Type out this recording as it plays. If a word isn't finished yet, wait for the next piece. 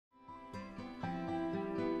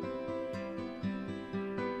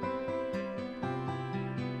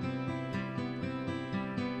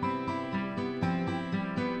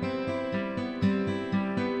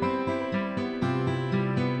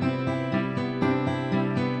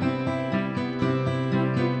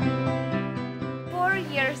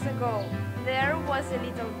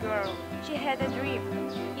little girl. She had a dream.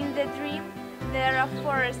 In the dream, there are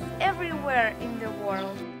forests everywhere in the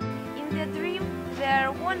world. In the dream,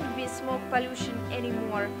 there won't be smoke pollution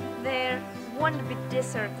anymore. There won't be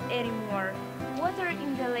desert anymore. Water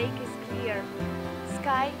in the lake is clear.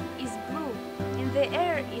 Sky is blue and the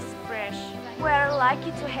air is fresh. We are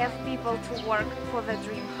lucky to have people to work for the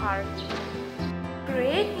dream hard.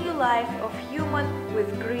 Create new life of human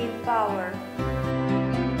with green power.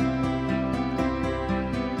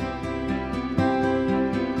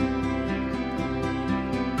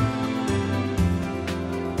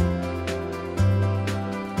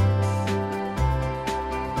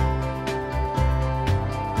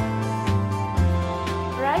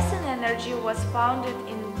 Ryzen Energy was founded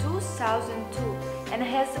in 2002 and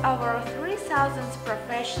has over 3,000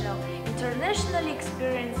 professional, internationally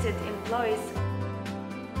experienced employees.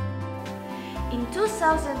 In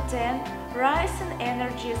 2010, Ryzen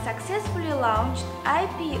Energy successfully launched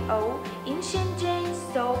IPO in Shenzhen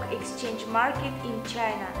Stock Exchange market in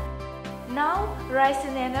China. Now,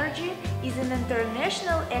 Ryzen Energy is an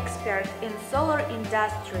international expert in solar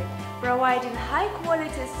industry, providing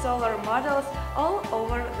high-quality solar models all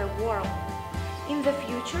over the world. In the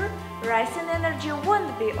future, Ryzen Energy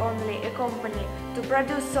won't be only a company to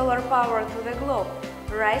produce solar power to the globe.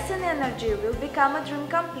 Ryzen Energy will become a dream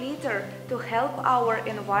completer to help our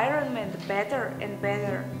environment better and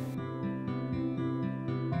better.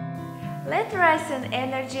 Let Ryzen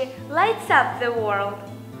Energy lights up the world!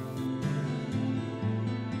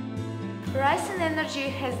 Ryzen Energy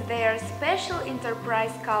has their special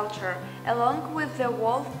enterprise culture along with the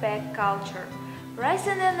Wolfpack culture.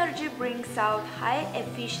 Ryzen Energy brings out high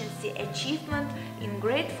efficiency achievement in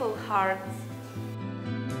grateful hearts.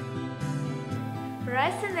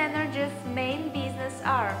 Ryzen Energy's main business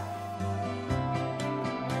are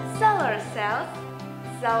solar cells,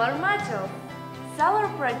 solar modules, solar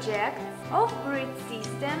projects, off-grid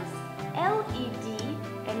systems, LED,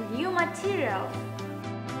 and new materials.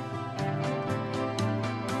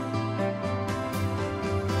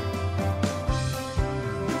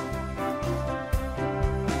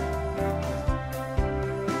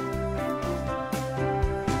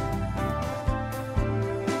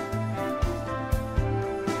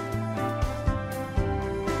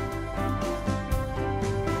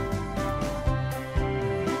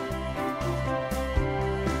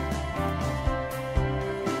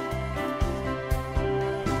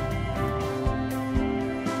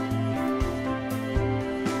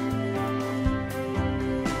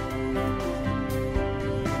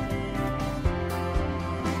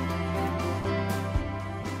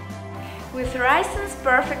 With Ryzen's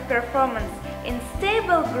perfect performance and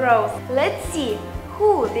stable growth, let's see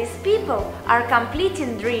who these people are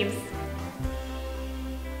completing dreams.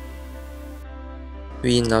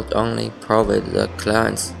 We not only provide the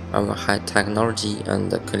clients our high technology and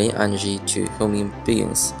clean energy to human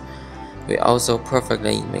beings, we also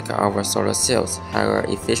perfectly make our solar cells higher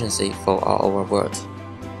efficiency for all our world.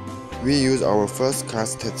 We use our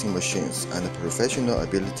first-class testing machines and professional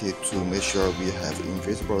ability to make sure we have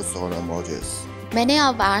invisible solar modules. Many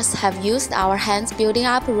of us have used our hands building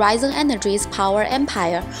up Ryzen Energy's power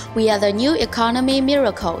empire. We are the new economy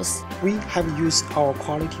miracles. We have used our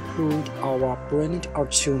quality proved our brilliant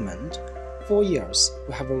achievement. For years,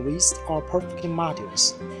 we have released our perfect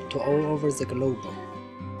modules to all over the globe.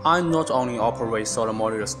 I not only operate solar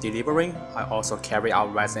modules delivering, I also carry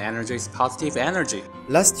out Ryzen Energy's positive energy.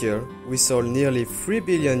 Last year, we sold nearly 3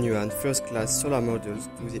 billion yuan first-class solar modules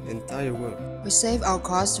to the entire world. We save our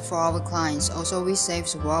cost for our clients. Also, we save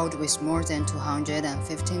the world with more than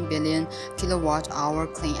 215 billion kilowatt-hour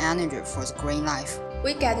clean energy for the green life.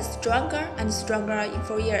 We get stronger and stronger in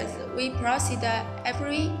 4 years. We proceed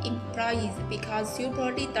every employee because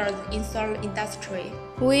super leaders in solar industry.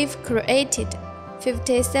 We've created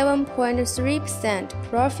 57.3%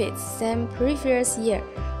 profits than previous year.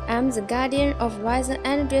 I'm the guardian of Ryzen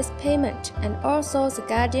Energy's payment and also the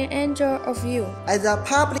guardian angel of you. As a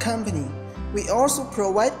public company, we also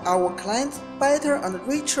provide our clients better and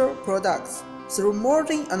richer products through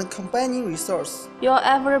merging and combining resources. Your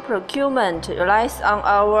every procurement relies on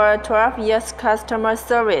our 12 years customer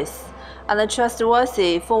service and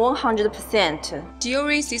trustworthy for 100%.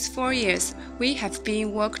 During these 4 years, we have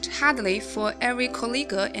been worked hardly for every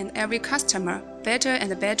colleague and every customer, better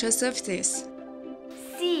and better services.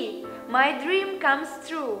 See, my dream comes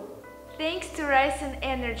true. Thanks to Ryzen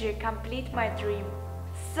Energy, complete my dream.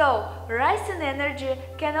 So, Ryzen Energy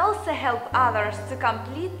can also help others to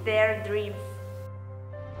complete their dreams.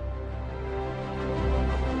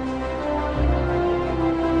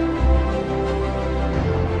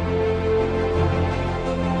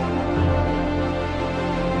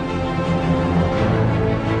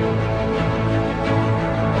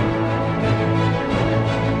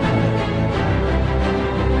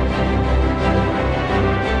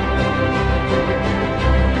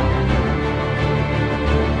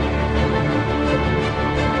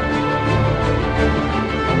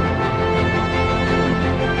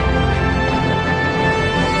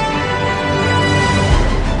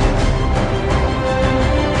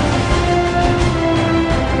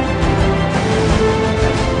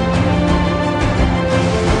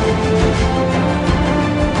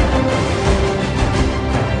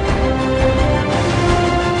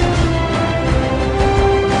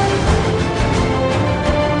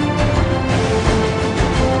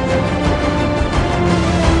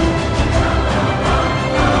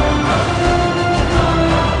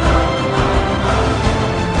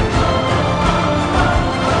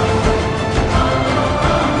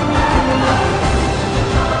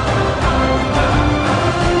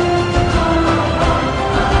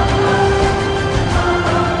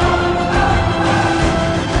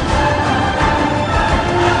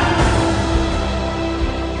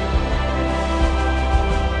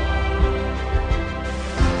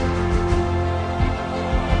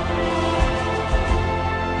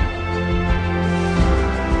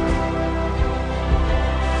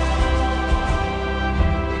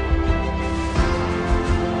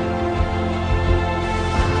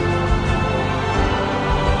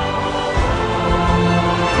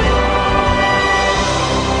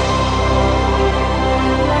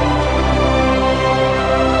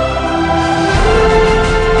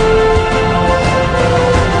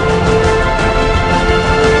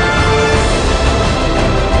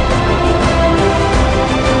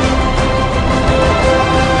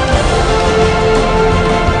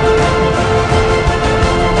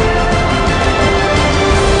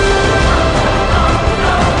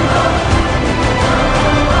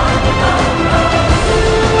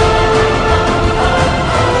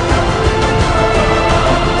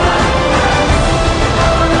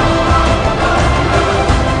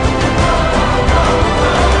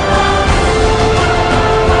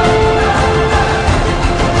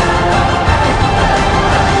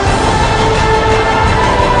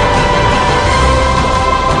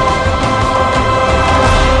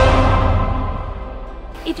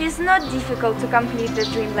 It is not difficult to complete a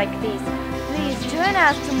dream like this. Please join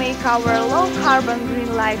us to make our low-carbon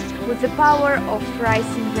green life with the power of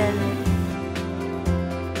rice in the